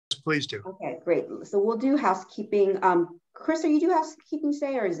please do. Okay, great. So we'll do housekeeping. Chris, are you do housekeeping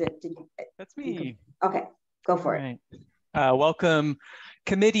today, or is it? That's me. Okay, go for it. Welcome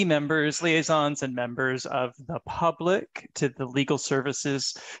committee members, liaisons, and members of the public to the Legal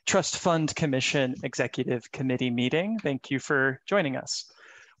Services Trust Fund Commission Executive Committee meeting. Thank you for joining us.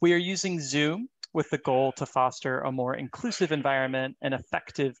 We are using Zoom with the goal to foster a more inclusive environment and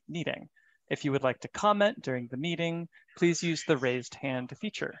effective meeting. If you would like to comment during the meeting, please use the raised hand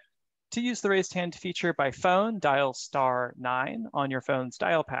feature. To use the raised hand feature by phone, dial *9 on your phone's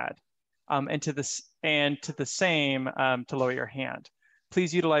dial pad, and to the same to lower your hand.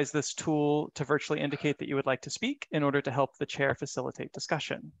 Please utilize this tool to virtually indicate that you would like to speak in order to help the chair facilitate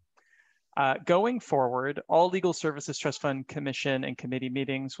discussion. Going forward, all Legal Services Trust Fund Commission and committee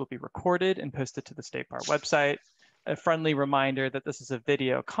meetings will be recorded and posted to the State Bar website. A friendly reminder that this is a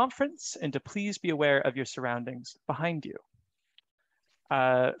video conference and to please be aware of your surroundings behind you.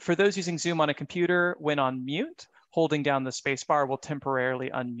 For those using Zoom on a computer, when on mute, holding down the space bar will temporarily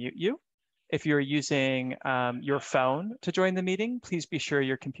unmute you. If you're using your phone to join the meeting, please be sure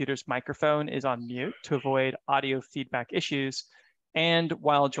your computer's microphone is on mute to avoid audio feedback issues. And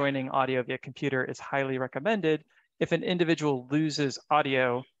while joining audio via computer is highly recommended, if an individual loses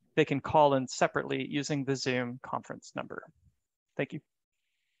audio, they can call in separately using the Zoom conference number. Thank you.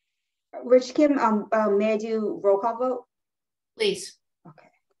 Rich Kim, may I do roll call vote? Please. Okay.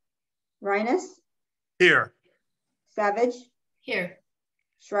 Reines? Here. Savage? Here.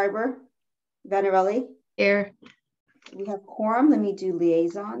 Schreiber? Vanarelli? Here. We have quorum. Let me do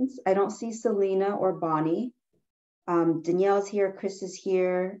liaisons. I don't see Selena or Bonnie. Danielle's here. Chris is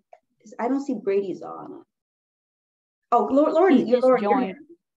here. I don't see Brady's on. Oh, Lauren, you're here.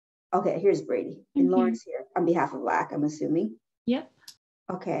 Okay, here's Brady. And Lauren's here on behalf of LAC, I'm assuming. Yep.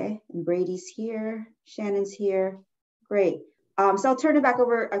 Okay, and Brady's here. Shannon's here. Great. So I'll turn it back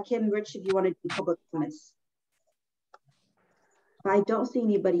over, Kim, Rich, if you want to do public comments. I don't see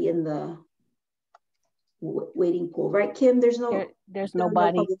anybody in the waiting pool, right, Kim? There's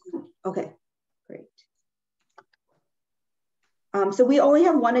nobody. Okay, great. So we only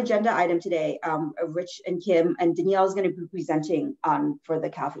have one agenda item today, Rich and Kim, and Danielle is going to be presenting for the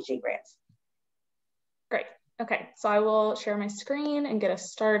CalHFA grants. Great. Okay, so I will share my screen and get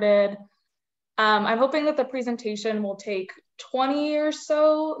us started. I'm hoping that the presentation will take 20 or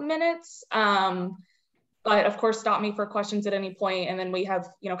so minutes, but of course, stop me for questions at any point, and then we have,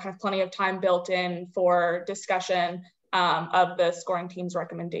 kind of plenty of time built in for discussion of the scoring team's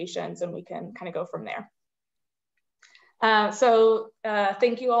recommendations, and we can kind of go from there.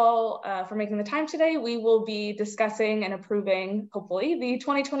 Thank you all for making the time today. We will be discussing and approving, hopefully, the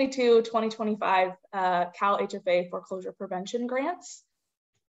 2022-2025 CalHFA foreclosure prevention grants.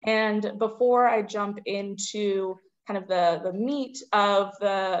 And before I jump into kind of the meat of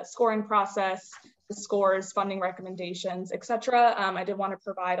the scoring process, the scores, funding recommendations, et cetera, I did want to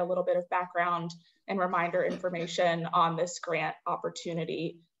provide a little bit of background and reminder information on this grant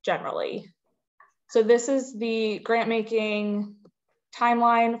opportunity generally. So this is the grant making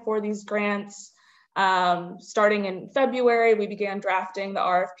timeline for these grants. Starting in February, we began drafting the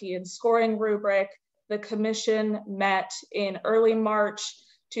RFP and scoring rubric. The commission met in early March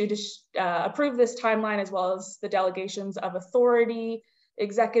to approve this timeline, as well as the delegations of authority.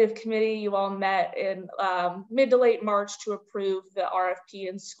 Executive committee, you all met in mid to late March to approve the RFP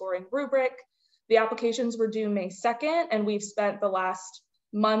and scoring rubric. The applications were due May 2nd, and we've spent the last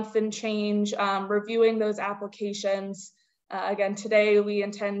month and change reviewing those applications. Again, today we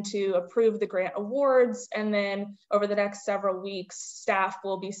intend to approve the grant awards, and then over the next several weeks, staff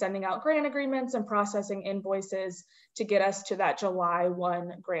will be sending out grant agreements and processing invoices to get us to that July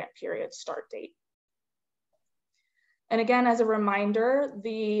 1 grant period start date. And again, as a reminder,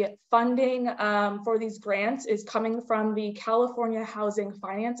 the funding for these grants is coming from the California Housing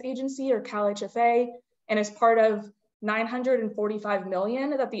Finance Agency, or CalHFA, and is part of $945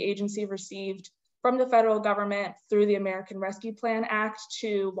 million that the agency received from the federal government through the American Rescue Plan Act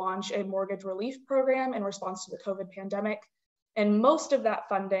to launch a mortgage relief program in response to the COVID pandemic. And most of that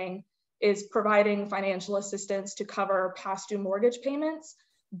funding is providing financial assistance to cover past due mortgage payments,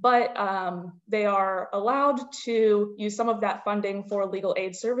 but they are allowed to use some of that funding for legal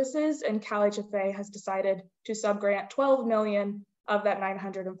aid services, and CalHFA has decided to subgrant $12 million of that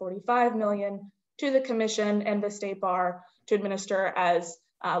 $945 million to the commission and the State Bar to administer as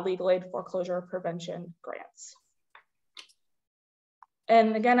legal aid foreclosure prevention grants.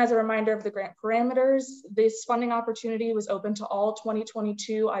 And again, as a reminder of the grant parameters, this funding opportunity was open to all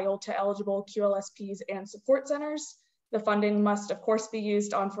 2022 IOLTA eligible QLSPs and support centers. The funding must, of course, be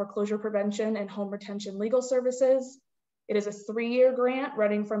used on foreclosure prevention and home retention legal services. It is a 3-year grant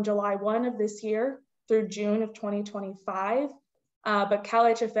running from July 1 of this year through June of 2025. But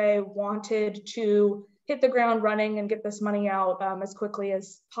CalHFA wanted to hit the ground running and get this money out as quickly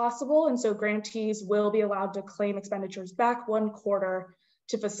as possible. And so grantees will be allowed to claim expenditures back 1 quarter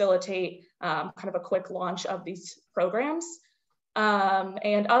to facilitate kind of a quick launch of these programs.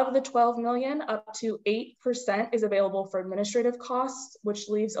 And of the 12 million, up to 8% is available for administrative costs, which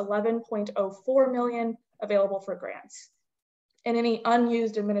leaves 11.04 million available for grants. And any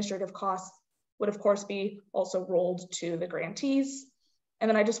unused administrative costs would of course be also rolled to the grantees. And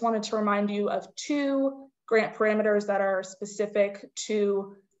then I just wanted to remind you of 2 grant parameters that are specific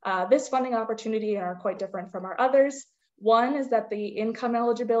to this funding opportunity and are quite different from our others. One is that the income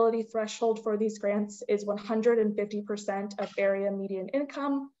eligibility threshold for these grants is 150% of area median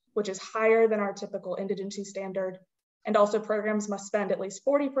income, which is higher than our typical indigency standard. And also programs must spend at least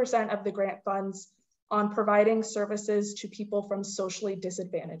 40% of the grant funds on providing services to people from socially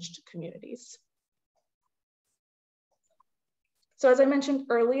disadvantaged communities. So as I mentioned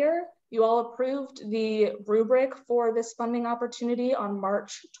earlier, you all approved the rubric for this funding opportunity on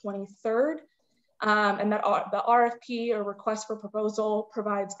March 23rd. And that the RFP, or request for proposal,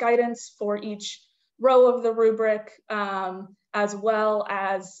 provides guidance for each row of the rubric, as well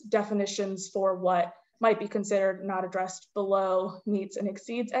as definitions for what might be considered not addressed below meets and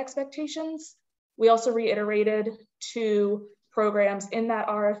exceeds expectations. We also reiterated to programs in that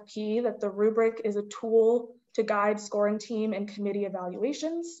RFP that the rubric is a tool to guide scoring team and committee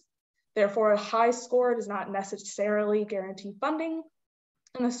evaluations. Therefore, a high score does not necessarily guarantee funding,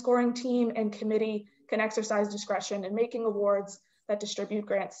 and the scoring team and committee can exercise discretion in making awards that distribute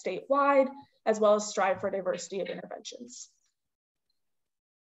grants statewide, as well as strive for diversity of interventions.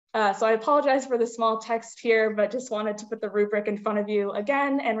 So I apologize for the small text here, but just wanted to put the rubric in front of you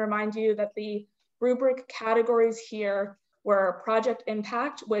again and remind you that the rubric categories here were project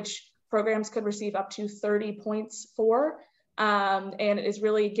impact, which programs could receive up to 30 points for, and it is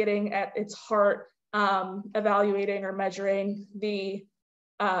really getting at its heart evaluating or measuring the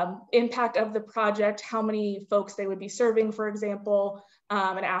impact of the project, how many folks they would be serving, for example,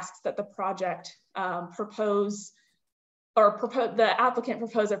 and asks that the project the applicant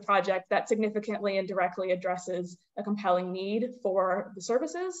propose a project that significantly and directly addresses a compelling need for the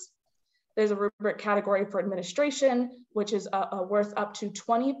services. There's a rubric category for administration, which is worth up to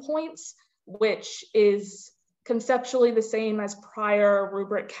 20 points, which is conceptually the same as prior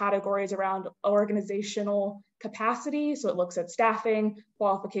rubric categories around organizational capacity. So it looks at staffing,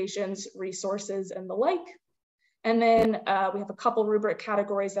 qualifications, resources, and the like. And then we have a couple rubric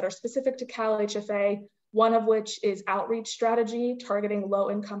categories that are specific to CalHFA, one of which is outreach strategy targeting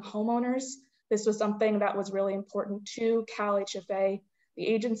low-income homeowners. This was something that was really important to CalHFA, the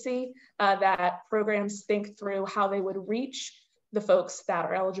agency, that programs think through how they would reach the folks that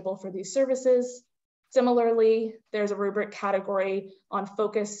are eligible for these services. Similarly, there's a rubric category on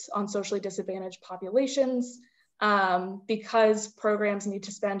focus on socially disadvantaged populations. Because programs need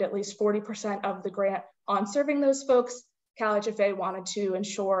to spend at least 40% of the grant on serving those folks, CalHFA wanted to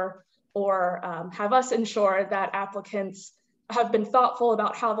ensure or have us ensure that applicants have been thoughtful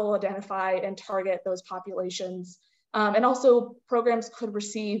about how they'll identify and target those populations. And also programs could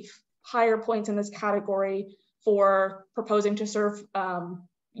receive higher points in this category for proposing to serve,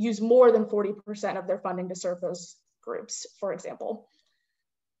 use more than 40% of their funding to serve those groups, for example.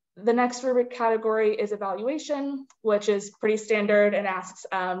 The next rubric category is evaluation, which is pretty standard and asks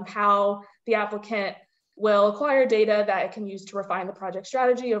how the applicant will acquire data that it can use to refine the project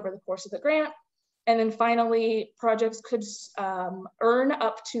strategy over the course of the grant. And then finally, projects could earn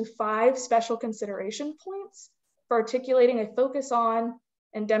up to 5 special consideration points for articulating a focus on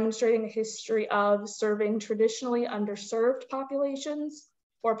and demonstrating a history of serving traditionally underserved populations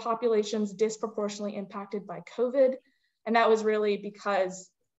or populations disproportionately impacted by COVID. And that was really because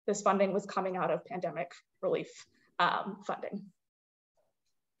this funding was coming out of pandemic relief funding.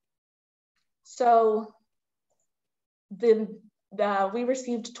 So we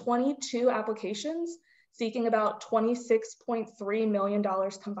received 22 applications seeking about $26.3 million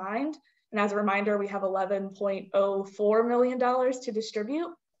combined. And as a reminder, we have $11.04 million to distribute.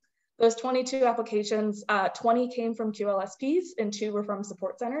 Those 22 applications, 20 came from QLSPs and 2 were from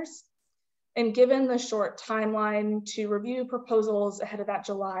support centers. And given the short timeline to review proposals ahead of that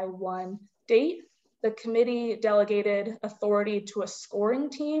July 1 date, the committee delegated authority to a scoring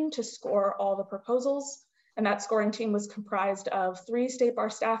team to score all the proposals. And that scoring team was comprised of 3 State Bar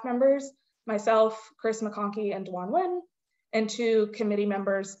staff members, myself, Chris McConkey, and Dwan Nguyen, and 2 committee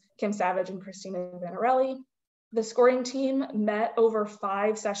members, Kim Savage and Christina Vanarelli. The scoring team met over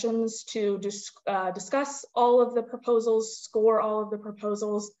 5 sessions to discuss all of the proposals, score all of the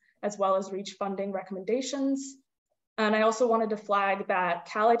proposals, as well as reach funding recommendations. And I also wanted to flag that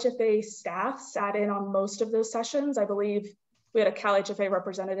CalHFA staff sat in on most of those sessions. I believe we had a CalHFA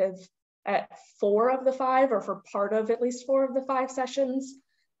representative at 4 of the 5, or for part of at least 4 of the 5 sessions.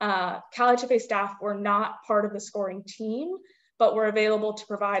 CalHFA staff were not part of the scoring team, but were available to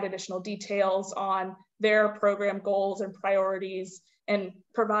provide additional details on their program goals and priorities and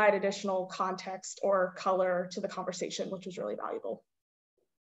provide additional context or color to the conversation, which was really valuable.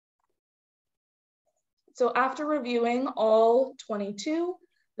 So after reviewing all 22,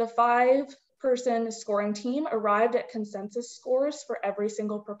 the 5-person scoring team arrived at consensus scores for every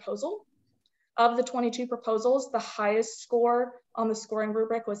single proposal. Of the 22 proposals, the highest score on the scoring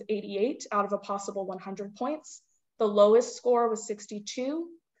rubric was 88 out of a possible 100 points. The lowest score was 62,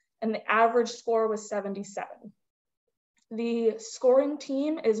 and the average score was 77. The scoring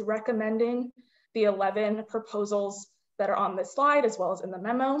team is recommending the 11 proposals that are on this slide, as well as in the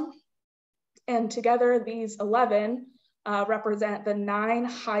memo. And together, these 11 represent the 9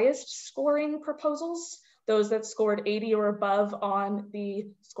 highest scoring proposals, those that scored 80 or above on the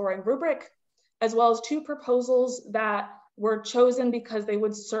scoring rubric, as well as 2 proposals that were chosen because they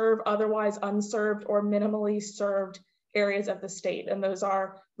would serve otherwise unserved or minimally served areas of the state. And those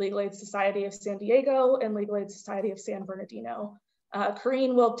are Legal Aid Society of San Diego and Legal Aid Society of San Bernardino.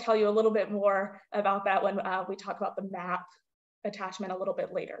 Corrine will tell you a little bit more about that when we talk about the map attachment a little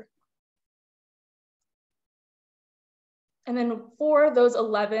bit later. And then for those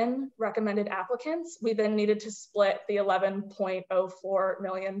 11 recommended applicants, we then needed to split the $11.04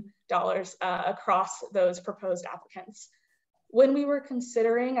 million across those proposed applicants. When we were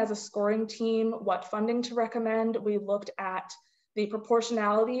considering as a scoring team what funding to recommend, we looked at the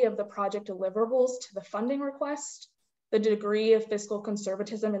proportionality of the project deliverables to the funding request, the degree of fiscal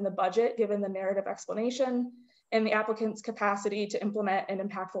conservatism in the budget given the narrative explanation, and the applicant's capacity to implement an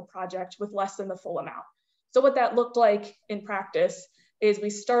impactful project with less than the full amount. So what that looked like in practice is we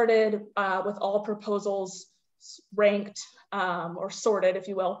started with all proposals ranked or sorted, if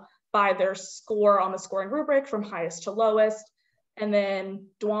you will, by their score on the scoring rubric from highest to lowest. And then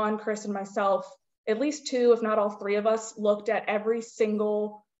Dwan, Chris, and myself, at least 2, if not all 3 of us, looked at every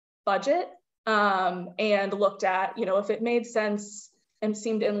single budget and looked at, if it made sense and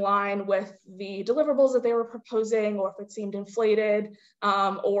seemed in line with the deliverables that they were proposing, or if it seemed inflated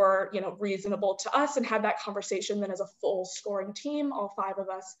or reasonable to us, and had that conversation then as a full scoring team, all 5 of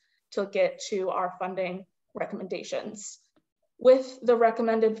us, to get to our funding recommendations. With the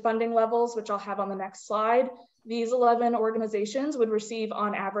recommended funding levels, which I'll have on the next slide, these 11 organizations would receive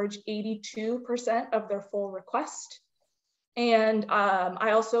on average 82% of their full request. And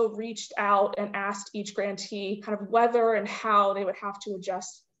I also reached out and asked each grantee kind of whether and how they would have to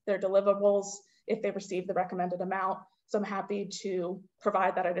adjust their deliverables if they receive the recommended amount. So I'm happy to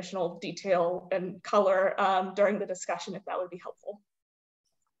provide that additional detail and color during the discussion if that would be helpful.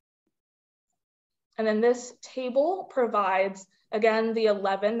 And then this table provides, again, the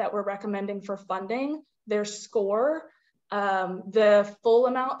 11 that we're recommending for funding, their score, the full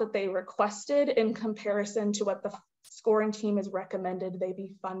amount that they requested in comparison to what the scoring team is recommended they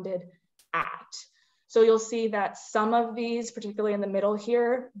be funded at. So you'll see that some of these, particularly in the middle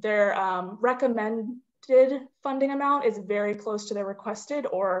here, their recommended funding amount is very close to their requested,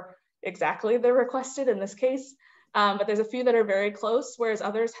 or exactly their requested in this case. But there's a few that are very close, whereas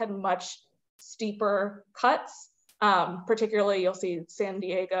others had much steeper cuts. Particularly, you'll see San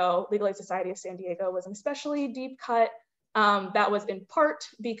Diego, Legal Aid Society of San Diego was an especially deep cut. That was in part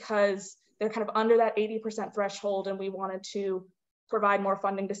because they're kind of under that 80% threshold, and we wanted to provide more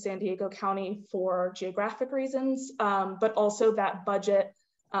funding to San Diego County for geographic reasons, but also that budget,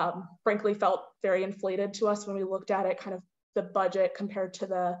 frankly, felt very inflated to us when we looked at it, kind of the budget compared to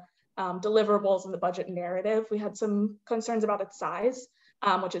the deliverables and the budget narrative. We had some concerns about its size,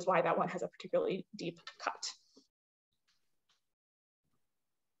 which is why that one has a particularly deep cut.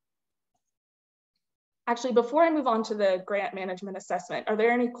 Actually, before I move on to the grant management assessment, are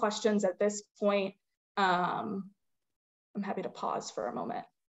there any questions at this point? I'm happy to pause for a moment.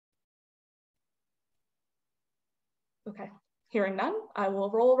 Okay, hearing none, I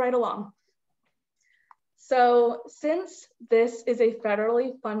will roll right along. So since this is a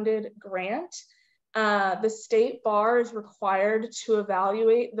federally funded grant, the state bar is required to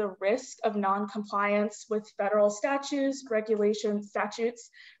evaluate the risk of non-compliance with federal statutes, regulations,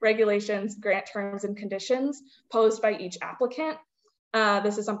 grant terms and conditions posed by each applicant.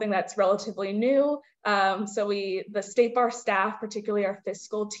 This is something that's relatively new. So the state bar staff, particularly our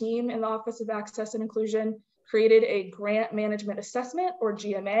fiscal team in the Office of Access and Inclusion, created a grant management assessment, or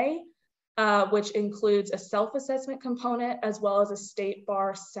GMA, which includes a self-assessment component as well as a state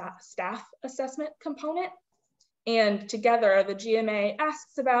bar staff assessment component. And together, the GMA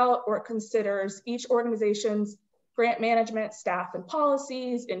asks about or considers each organization's grant management, staff and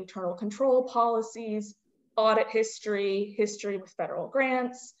policies, internal control policies, audit history, history with federal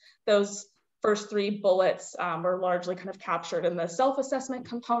grants. Those first three bullets were largely kind of captured in the self-assessment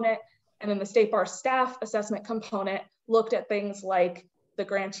component. And then the state bar staff assessment component looked at things like the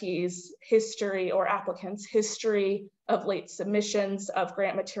grantee's history or applicant's history of late submissions of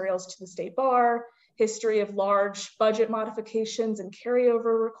grant materials to the state bar, history of large budget modifications and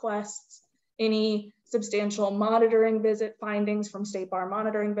carryover requests, any substantial monitoring visit findings from state bar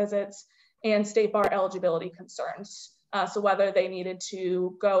monitoring visits, and state bar eligibility concerns. So whether they needed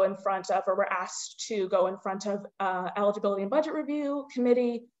to go in front of or were asked to go in front of eligibility and budget review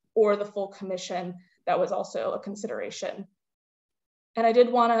committee or the full commission, that was also a consideration. And I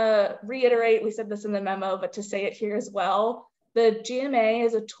did want to reiterate, we said this in the memo, but to say it here as well, the GMA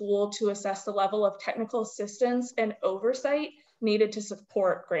is a tool to assess the level of technical assistance and oversight needed to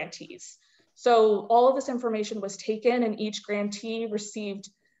support grantees. So all of this information was taken and each grantee received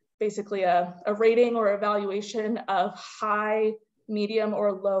basically a rating or evaluation of high, medium,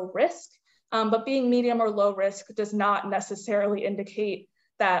 or low risk. But being medium or low risk does not necessarily indicate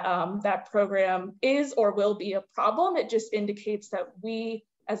that that program is or will be a problem. It just indicates that we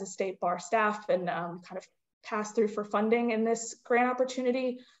as a state bar staff and kind of pass through for funding in this grant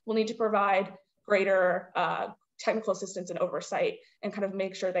opportunity will need to provide greater technical assistance and oversight and kind of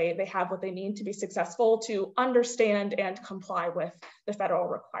make sure they have what they need to be successful to understand and comply with the federal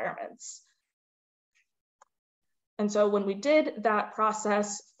requirements. And so when we did that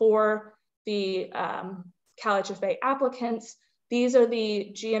process for the CalHFA applicants, these are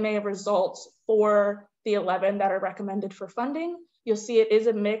the GMA results for the 11 that are recommended for funding. You'll see it is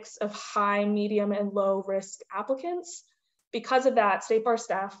a mix of high, medium, and low risk applicants. Because of that, state bar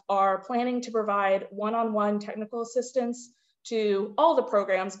staff are planning to provide one-on-one technical assistance to all the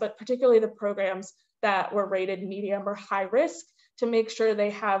programs, but particularly the programs that were rated medium or high risk to make sure they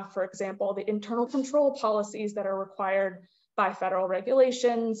have, for example, the internal control policies that are required by federal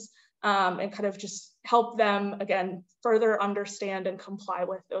regulations, and kind of just help them, again, further understand and comply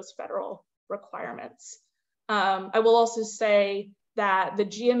with those federal requirements. I will also say that the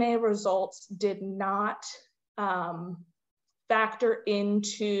GMA results did not factor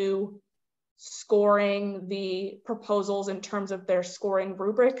into scoring the proposals in terms of their scoring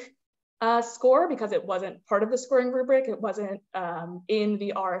rubric score, because it wasn't part of the scoring rubric. It wasn't in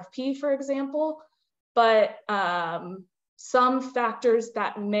the RFP, for example, but some factors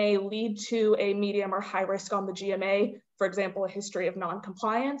that may lead to a medium or high risk on the GMA, for example, a history of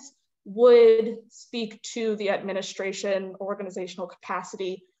non-compliance, would speak to the administration organizational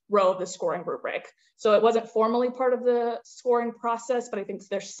capacity row of the scoring rubric. So it wasn't formally part of the scoring process, but I think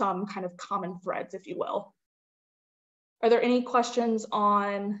there's some kind of common threads, if you will. Are there any questions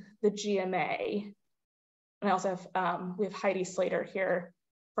on the GMA? And I also have, we have Heidi Slater here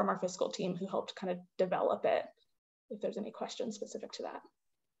from our fiscal team who helped kind of develop it, if there's any questions specific to that.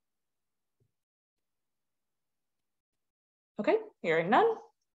 Okay, hearing none.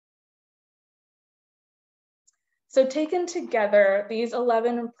 So taken together, these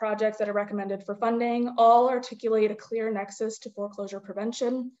 11 projects that are recommended for funding all articulate a clear nexus to foreclosure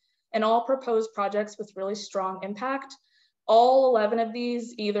prevention, and all proposed projects with really strong impact. All 11 of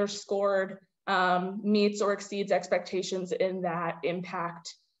these either scored meets or exceeds expectations in that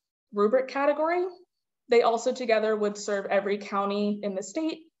impact rubric category. They also together would serve every county in the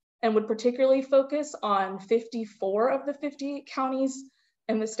state and would particularly focus on 54 of the 50 counties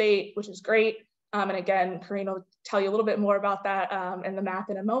in the state, which is great. And again, Karina will tell you a little bit more about that in the map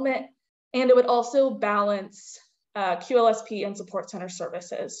in a moment. And it would also balance QLSP and support center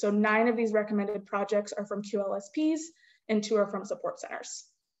services. So 9 of these recommended projects are from QLSPs and 2 are from support centers.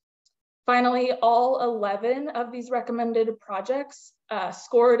 Finally, all 11 of these recommended projects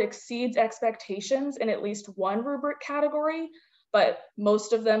scored exceeds expectations in at least one rubric category, but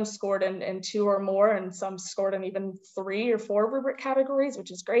most of them scored in 2 or more, and some scored in even 3 or 4 rubric categories,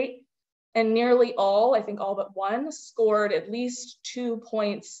 which is great. And nearly all, I think all but one, scored at least 2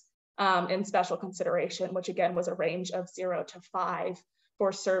 points in special consideration, which again was a range of 0 to 5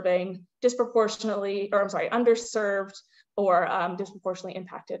 for serving disproportionately, or I'm sorry, underserved or disproportionately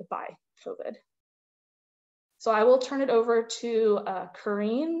impacted by COVID. So I will turn it over to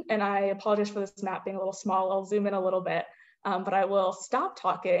Karine, and I apologize for this map being a little small. I'll zoom in a little bit, but I will stop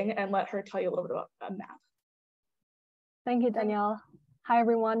talking and let her tell you a little bit about the map. Thank you, Danielle. Hi,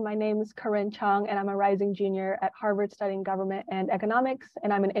 everyone. My name is Corinne Chung, and I'm a rising junior at Harvard studying government and economics,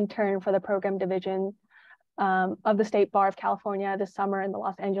 and I'm an intern for the program division of the State Bar of California this summer in the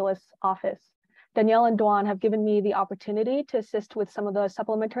Los Angeles office. Danielle and Duan have given me the opportunity to assist with some of the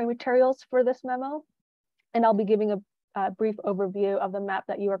supplementary materials for this memo, and I'll be giving a brief overview of the map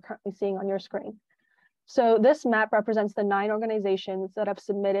that you are currently seeing on your screen. So this map represents the 9 organizations that have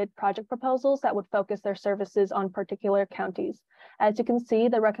submitted project proposals that would focus their services on particular counties. As you can see,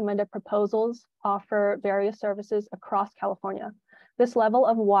 the recommended proposals offer various services across California. This level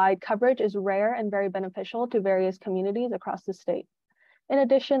of wide coverage is rare and very beneficial to various communities across the state. In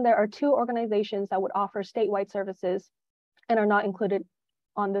addition, there are 2 organizations that would offer statewide services and are not included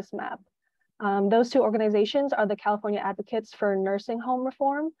on this map. Those 2 organizations are the California Advocates for Nursing Home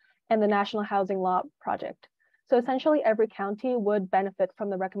Reform and the National Housing Law Project. So essentially every county would benefit from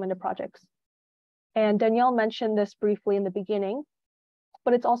the recommended projects. And Danielle mentioned this briefly in the beginning,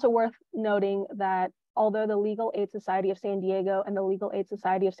 but it's also worth noting that although the Legal Aid Society of San Diego and the Legal Aid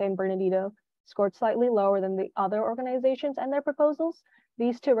Society of San Bernardino scored slightly lower than the other organizations and their proposals,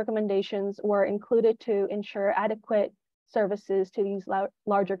 these 2 recommendations were included to ensure adequate services to these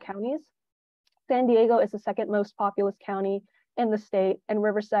larger counties. San Diego is the 2nd most populous county in the state, and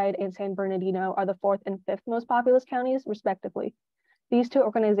Riverside and San Bernardino are the 4th and 5th most populous counties, respectively. These 2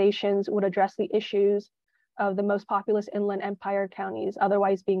 organizations would address the issues of the most populous Inland Empire counties,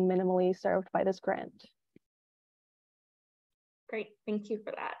 otherwise being minimally served by this grant. Great, thank you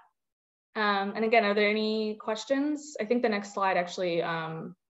for that. And again, are there any questions? I think the next slide actually,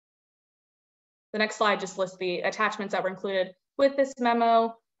 the next slide just lists the attachments that were included with this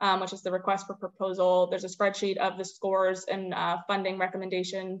memo, which is the request for proposal. There's a spreadsheet of the scores and funding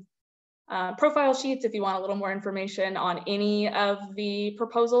recommendation profile sheets if you want a little more information on any of the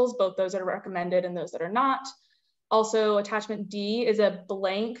proposals, both those that are recommended and those that are not. Also, attachment D is a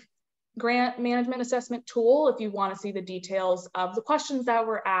blank grant management assessment tool if you want to see the details of the questions that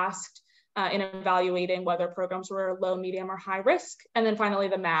were asked in evaluating whether programs were low, medium, or high risk. And then finally,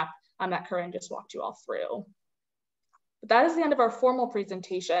 the map that Corinne just walked you all through. But that is the end of our formal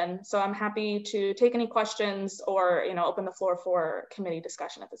presentation. So I'm happy to take any questions or open the floor for committee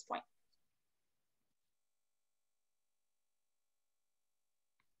discussion at this point.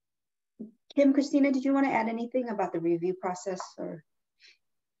 Kim, Christina, did you want to add anything about the review process or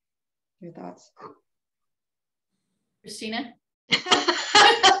your thoughts? Christina?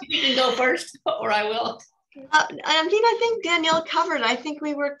 You can go first, or I will. I think Danielle covered. I think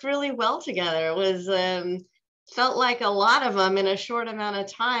we worked really well together. It was felt like a lot of them in a short amount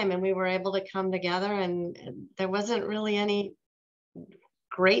of time, and we were able to come together, and there wasn't really any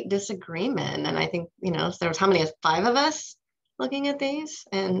great disagreement. And I think there was how many? 5 of us looking at these,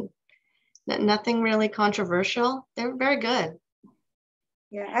 and nothing really controversial. They were very good.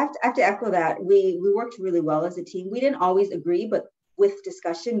 Yeah, I have to echo that. We worked really well as a team. We didn't always agree, but with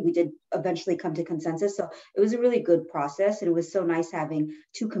discussion, we did eventually come to consensus. So it was a really good process. And it was so nice having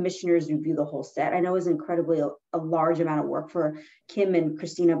 2 commissioners review the whole set. I know it was incredibly a large amount of work for Kim and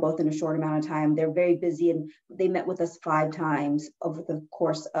Christina, both in a short amount of time. They're very busy, and they met with us 5 times over the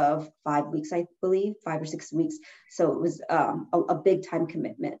course of 5 weeks, I believe, 5 or 6 weeks. So it was a big time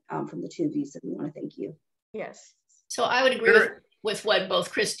commitment from the 2 of you. So we want to thank you. Yes. So I would agree with what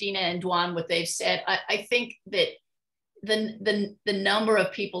both Christina and Duan, what they've said. I think that the number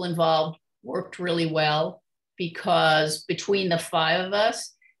of people involved worked really well, because between the 5 of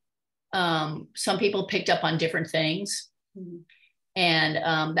us, some people picked up on different things, and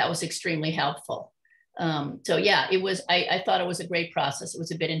that was extremely helpful. So yeah, it was. I thought it was a great process. It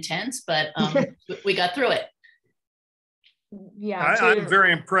was a bit intense, but we got through it. Yeah, I'm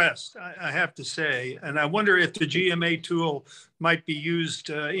very impressed, I have to say. And I wonder if the GMA tool might be used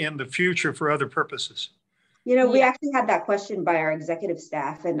in the future for other purposes. We actually had that question by our executive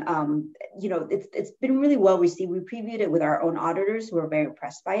staff, and it's been really well received. We previewed it with our own auditors, who are very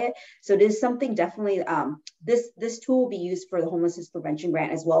impressed by it. So it is something definitely. This tool will be used for the homelessness prevention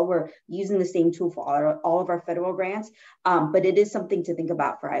grant as well. We're using the same tool for all of our federal grants, but it is something to think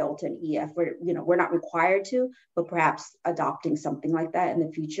about for IOLTA and EF. We're not required to, but perhaps adopting something like that in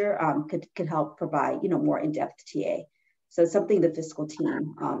the future could help provide more in-depth TA. So it's something the fiscal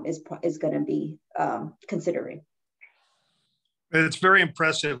team is going to be considering. It's very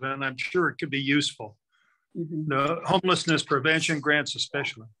impressive, and I'm sure it could be useful. The homelessness prevention grants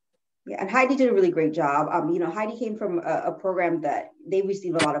especially. Yeah, and Heidi did a really great job. Heidi came from a program that they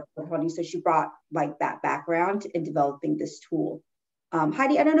receive a lot of funding, so she brought that background in developing this tool.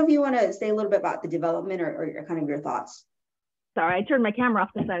 Heidi, I don't know if you want to say a little bit about the development or kind of your thoughts. Sorry, I turned my camera off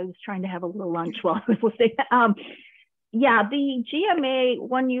because I was trying to have a little lunch while I was listening. Yeah, the GMA,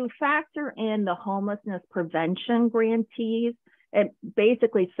 when you factor in the homelessness prevention grantees, and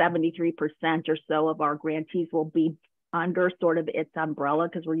basically 73% or so of our grantees will be under sort of its umbrella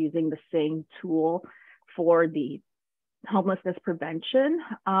because we're using the same tool for the homelessness prevention.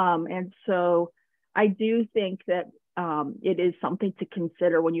 And so I do think that it is something to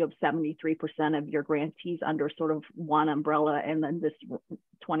consider when you have 73% of your grantees under sort of one umbrella and then this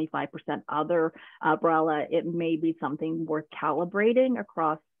 25% other umbrella. It may be something worth calibrating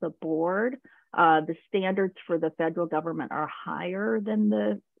across the board. The standards for the federal government are higher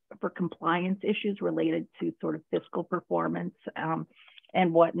than for compliance issues related to sort of fiscal performance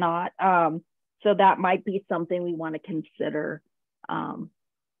and whatnot. So that might be something we want to consider,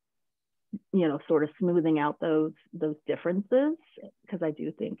 sort of smoothing out those differences, because I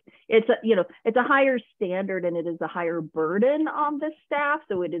do think it's a higher standard and it is a higher burden on the staff.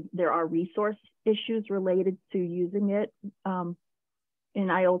 So there are resource issues related to using it in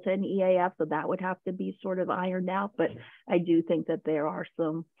IOLTA and EAF, so that would have to be sort of ironed out. But I do think that there are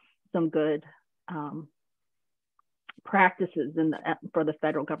some good practices for the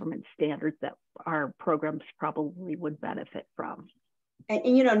federal government standards that our programs probably would benefit from. And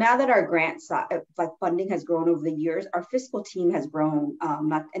now that our grant funding has grown over the years, our fiscal team has grown.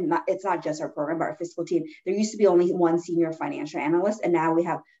 It's not just our program, but our fiscal team. There used to be only one senior financial analyst, and now we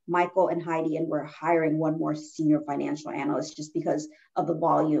have Michael and Heidi, and we're hiring one more senior financial analyst just because of the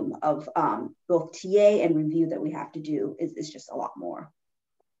volume of both TA and review that we have to do is just a lot more.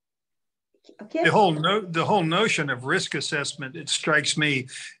 Okay. The whole notion of risk assessment, it strikes me,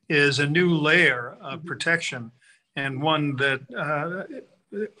 is a new layer of protection, and one that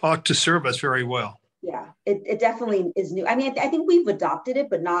ought to serve us very well. Yeah, it definitely is new. I mean, I think we've adopted it,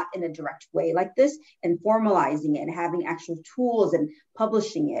 but not in a direct way like this, and formalizing it and having actual tools and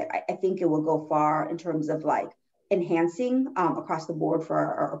publishing it. I think it will go far in terms of like enhancing across the board for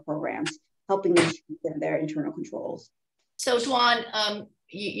our programs, helping them strengthen their internal controls. So Dwan,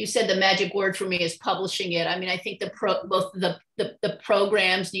 you said the magic word for me is publishing it. I mean, I think both the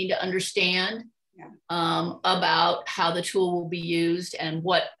programs need to understand about how the tool will be used and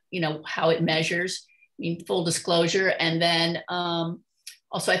how it measures. I mean, full disclosure. And then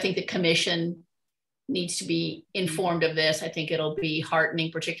also I think the commission needs to be informed of this. I think it'll be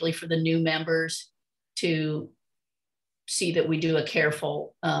heartening, particularly for the new members, to see that we do a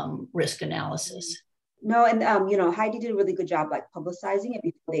careful risk analysis. No, and Heidi did a really good job like publicizing it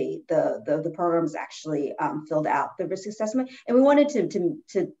before the programs actually filled out the risk assessment, and we wanted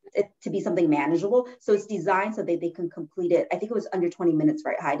to be something manageable. So it's designed so they can complete it. I think it was under 20 minutes,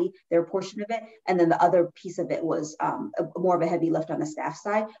 right, Heidi? Their portion of it, and then the other piece of it was more of a heavy lift on the staff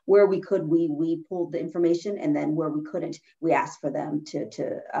side. Where we could, we pulled the information, and then where we couldn't, we asked for them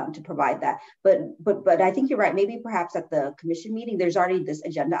to provide that. But I think you're right. Maybe perhaps at the commission meeting, there's already this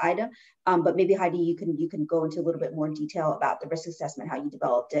agenda item. But maybe Heidi, you can go into a little bit more detail about the risk assessment, how you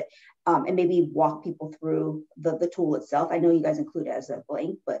developed it, and maybe walk people through the tool itself. I know you guys include it as a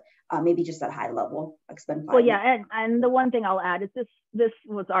blank, but maybe just at high level, like spend 5 minutes. Yeah, and the one thing I'll add is this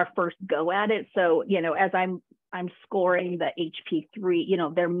was our first go at it. So as I'm scoring the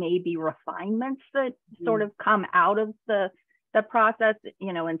HP3, there may be refinements that sort of come out of the process,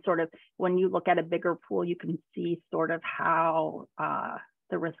 and sort of when you look at a bigger pool, you can see sort of how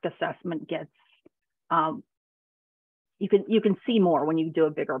the risk assessment gets, you can see more when you do a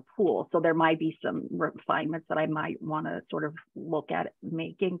bigger pool. So there might be some refinements that I might want to sort of look at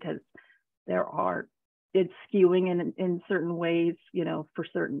making, because it's skewing in certain ways, for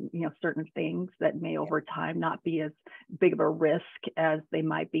certain things that may over time not be as big of a risk as they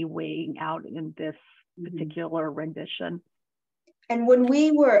might be weighing out in this particular rendition. And when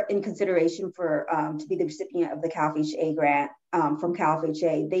we were in consideration for to be the recipient of the CalHFA grant from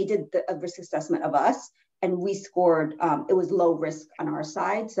CalHFA, they did a risk assessment of us, and we scored, it was low risk on our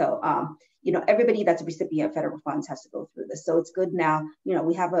side. So, everybody that's a recipient of federal funds has to go through this. So it's good now,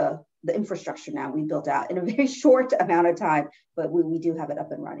 we have the infrastructure now we built out in a very short amount of time, but we do have it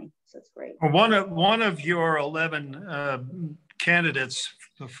up and running. So it's great. Well, one of your 11 candidates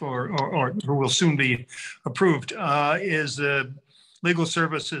or who will soon be approved is the Legal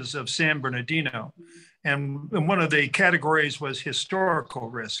Services of San Bernardino. And one of the categories was historical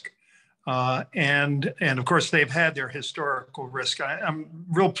risk. And of course, they've had their historical risk. I'm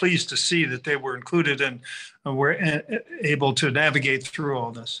real pleased to see that they were included and were able to navigate through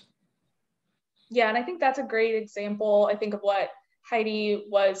all this. Yeah, and I think that's a great example, I think, of what Heidi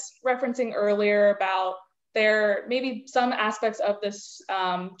was referencing earlier about there may be some aspects of this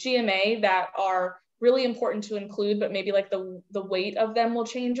GMA that are really important to include, but maybe like the weight of them will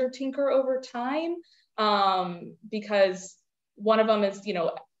change or tinker over time. because one of them is,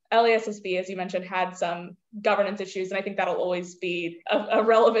 LASSB, as you mentioned, had some governance issues, and I think that'll always be a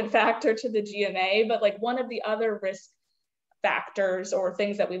relevant factor to the GMA. But like one of the other risk factors or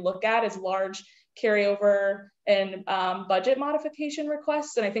things that we look at is large carryover and budget modification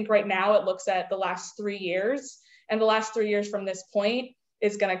requests. And I think right now it looks at the last 3 years, and the last 3 years from this point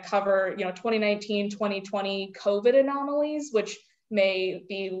is going to cover, 2019, 2020 COVID anomalies, which may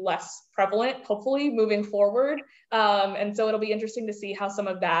be less prevalent, hopefully, moving forward. And so it'll be interesting to see how some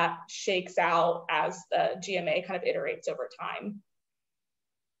of that shakes out as the GMA kind of iterates over time.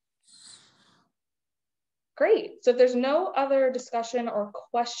 Great. So if there's no other discussion or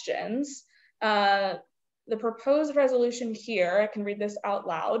questions, the proposed resolution here, I can read this out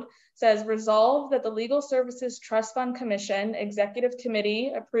loud, says resolve that the Legal Services Trust Fund Commission Executive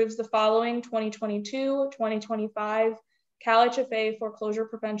Committee approves the following 2022-2025 CalHFA Foreclosure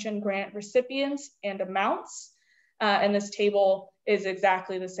Prevention Grant recipients and amounts. And this table is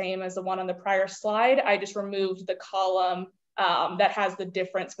exactly the same as the one on the prior slide. I just removed the column that has the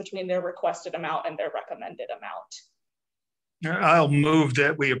difference between their requested amount and their recommended amount. I'll move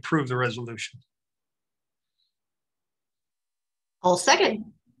that we approve the resolution. I'll second.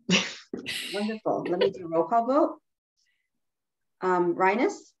 Wonderful. Let me do a roll call vote.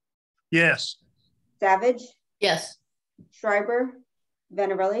 Reines? Yes. Savage? Yes. Schreiber?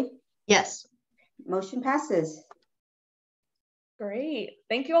 Venarelli? Yes. Motion passes. Great.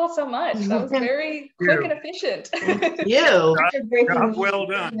 Thank you all so much. That was very quick and efficient. Thank you. Job well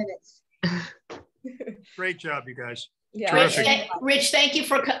done. Great job, you guys. Yeah. Rich, thank you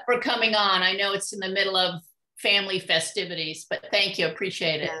for coming on. I know it's in the middle of family festivities, but thank you.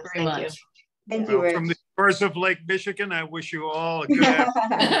 Appreciate it very much. Thank you, Rich. From the shores of Lake Michigan, I wish you all a good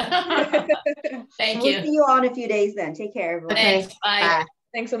afternoon. Thank you. We'll see you all in a few days then. Take care, everyone. Thanks. Bye.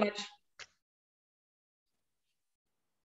 Thanks so much.